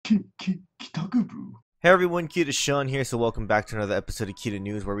Hey everyone, KitaSean here, so welcome back to another episode of Kita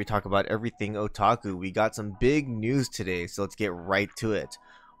News where we talk about everything otaku. We got some big news today, so let's get right to it.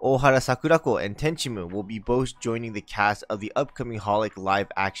 Ohara Sakurako and Tenchimu will be both joining the cast of the upcoming Holic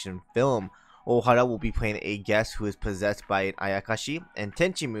live-action film. Ohara will be playing a guest who is possessed by an ayakashi, and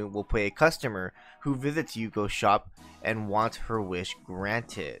Tenchimu will play a customer who visits Yuko's shop and wants her wish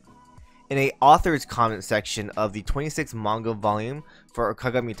granted. In a author's comment section of the 26th manga volume for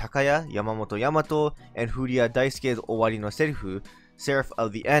Kagami Takaya, Yamamoto Yamato, and Furuya Daisuke's Owari no Serufu, Seraph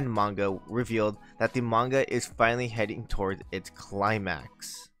of the End manga revealed that the manga is finally heading towards its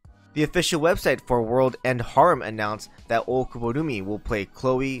climax. The official website for World End Harem announced that Okuborumi will play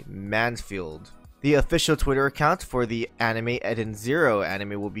Chloe Mansfield. The official Twitter account for the anime Eden Zero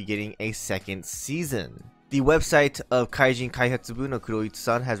anime will be getting a second season. The website of Kaijin Kaihatsubu no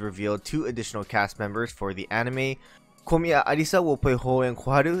Kuroitsu-san has revealed 2 additional cast members for the anime. Komiya Arisa will play Hoen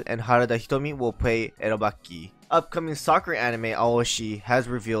Koharu and Harada Hitomi will play Erobaki. Upcoming soccer anime Aoshi has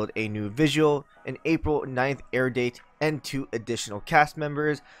revealed a new visual, an April 9th air date, and 2 additional cast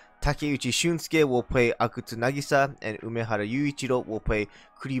members. Takeuchi Shunsuke will play Akutsu Nagisa, and Umehara Yuichiro will play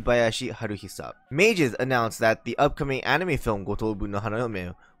Kuribayashi Haruhisa. Mages announced that the upcoming anime film Gotobu no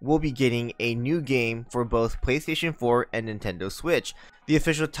Hanayome will be getting a new game for both PlayStation 4 and Nintendo Switch. The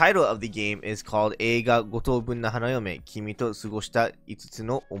official title of the game is called Eiga Gotobu no Hanayome Kimi to Sugoshita Itsutsu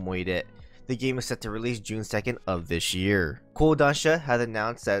no Omoide. The game is set to release June 2nd of this year. Kodansha has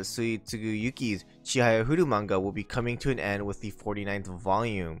announced that Suitsugu Yuki's Chihayafuru manga will be coming to an end with the 49th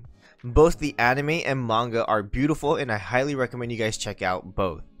volume. Both the anime and manga are beautiful and I highly recommend you guys check out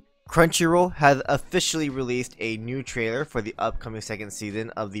both. Crunchyroll has officially released a new trailer for the upcoming second season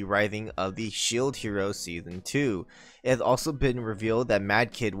of The Rising of the Shield Hero Season 2. It has also been revealed that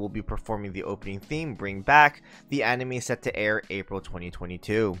Mad Kid will be performing the opening theme, Bring Back. The anime is set to air April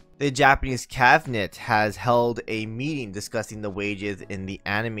 2022. The Japanese cabinet has held a meeting discussing the wages in the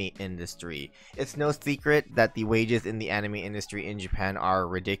anime industry. It's no secret that the wages in the anime industry in Japan are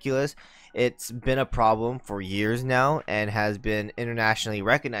ridiculous. It's been a problem for years now and has been internationally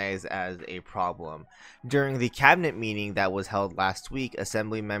recognized as a problem. During the cabinet meeting that was held last week,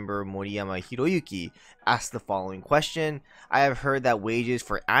 Assembly Member Moriyama Hiroyuki asked the following question: I have heard that wages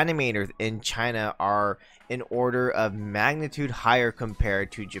for animators in China are in order of magnitude higher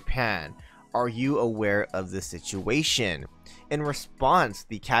compared to Japan. Are you aware of the situation? In response,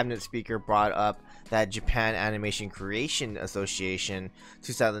 the cabinet speaker brought up that Japan Animation Creation Association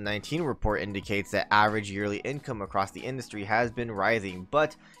 2019 report indicates that average yearly income across the industry has been rising,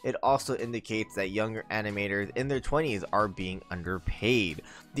 but it also indicates that younger animators in their 20s are being underpaid.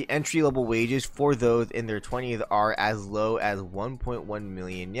 The entry-level wages for those in their 20s are as low as 1.1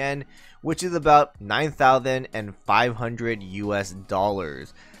 million yen, which is about 9,500 US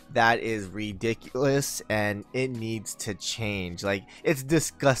dollars. That is ridiculous and it needs to change. Like, it's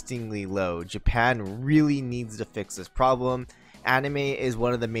disgustingly low. Japan really needs to fix this problem. Anime is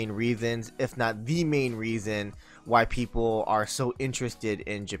one of the main reasons, if not the main reason, why people are so interested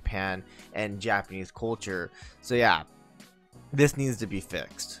in Japan and Japanese culture. So yeah, this needs to be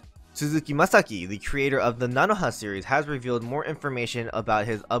fixed. Suzuki Masaki, the creator of the Nanoha series, has revealed more information about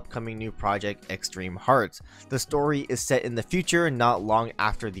his upcoming new project, Extreme Hearts. The story is set in the future, not long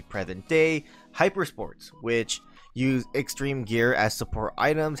after the present day. Hypersports, which use extreme gear as support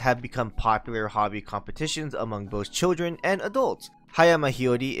items, have become popular hobby competitions among both children and adults. Hayama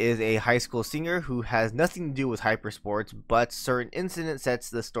Hiyori is a high school singer who has nothing to do with hypersports, but certain incident sets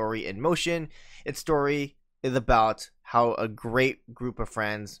the story in motion. Its story is about how a great group of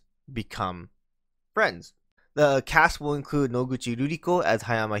friends become friends. The cast will include Noguchi Ruriko as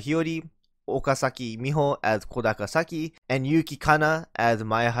Hayama Hiyori, Okasaki Miho as Kodaka Saki, and Yuki Kana as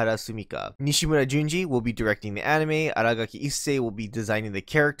Mayahara Sumika. Nishimura Junji will be directing the anime. Aragaki Issei will be designing the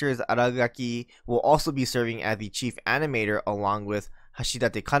characters. Aragaki will also be serving as the chief animator along with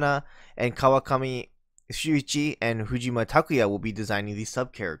Hashidate Kana, and Kawakami Shuichi and Fujima Takuya will be designing the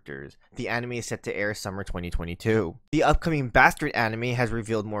sub-characters. The anime is set to air summer 2022. The upcoming Bastard anime has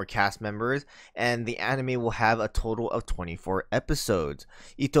revealed more cast members, and the anime will have a total of 24 episodes.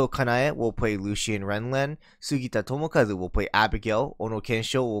 Ito Kanae will play Lucien Renlen, Sugita Tomokazu will play Abigail, Ono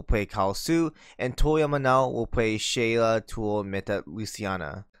Kensho will play Kaosu, and Toyama Nao will play Sheila Tuo Meta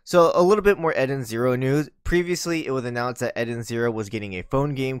Luciana. So a little bit more Eden Zero news. Previously, it was announced that Eden Zero was getting a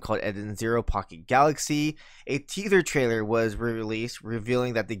phone game called Eden Zero Pocket Galaxy. A teaser trailer was released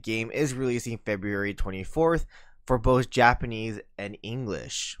revealing that the game is releasing February 24th for both Japanese and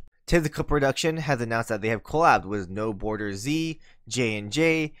English. Tezuka Production has announced that they have collabed with No Border Z,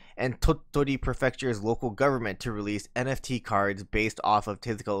 J&J, and Tottori Prefecture's local government to release NFT cards based off of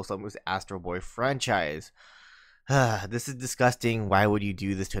Tezuka Osamu's Astro Boy franchise. This is disgusting. Why would you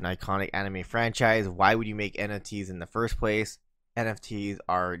do this to an iconic anime franchise? Why would you make NFTs in the first place? NFTs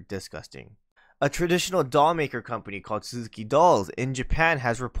are disgusting. A traditional doll maker company called Suzuki Dolls in Japan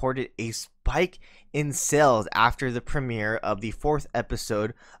has reported a spike in sales after the premiere of the 4th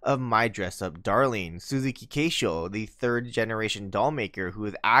episode of My Dress Up Darling. Suzuki Keisho, the 3rd generation doll maker who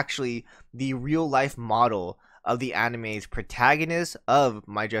is actually the real life model of the anime's protagonist of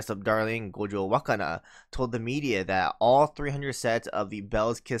My Dress Up Darling, Gojo Wakana, told the media that all 300 sets of the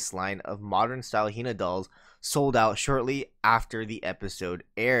Belle's Kiss line of modern style Hina dolls sold out shortly after the episode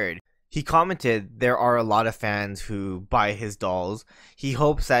aired. He commented, "There are a lot of fans who buy his dolls. He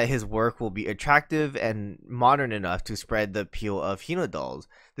hopes that his work will be attractive and modern enough to spread the appeal of Hina dolls.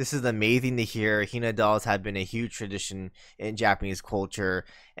 This is amazing to hear. Hina dolls have been a huge tradition in Japanese culture,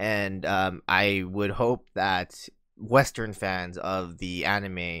 and I would hope that Western fans of the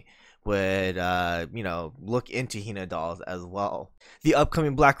anime would look into Hina dolls as well." The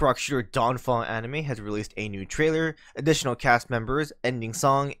upcoming Black Rock Shooter Dawnfall anime has released a new trailer, additional cast members, ending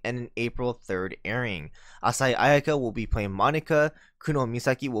song, and an April 3rd airing. Asai Ayaka will be playing Monica, Kuno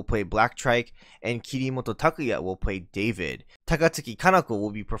Misaki will play Black Trike, and Kirimoto Takuya will play David. Takatsuki Kanako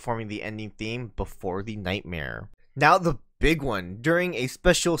will be performing the ending theme, Before the Nightmare. Now the big one. During a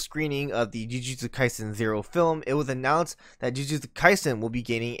special screening of the Jujutsu Kaisen 0 film, it was announced that Jujutsu Kaisen will be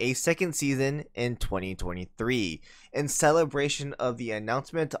getting a 2nd season in 2023. In celebration of the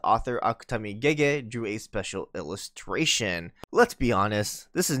announcement, author Akutami Gege drew a special illustration. Let's be honest,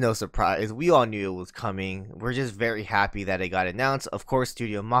 this is no surprise. We all knew it was coming. We're just very happy that it got announced. Of course,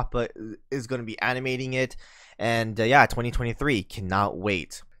 Studio Mappa is going to be animating it. And yeah, 2023, cannot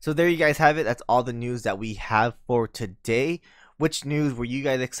wait. So there you guys have it. That's all the news that we have for today. Which news were you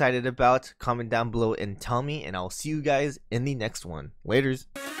guys excited about? Comment down below and tell me, and I'll see you guys in the next one. Laters.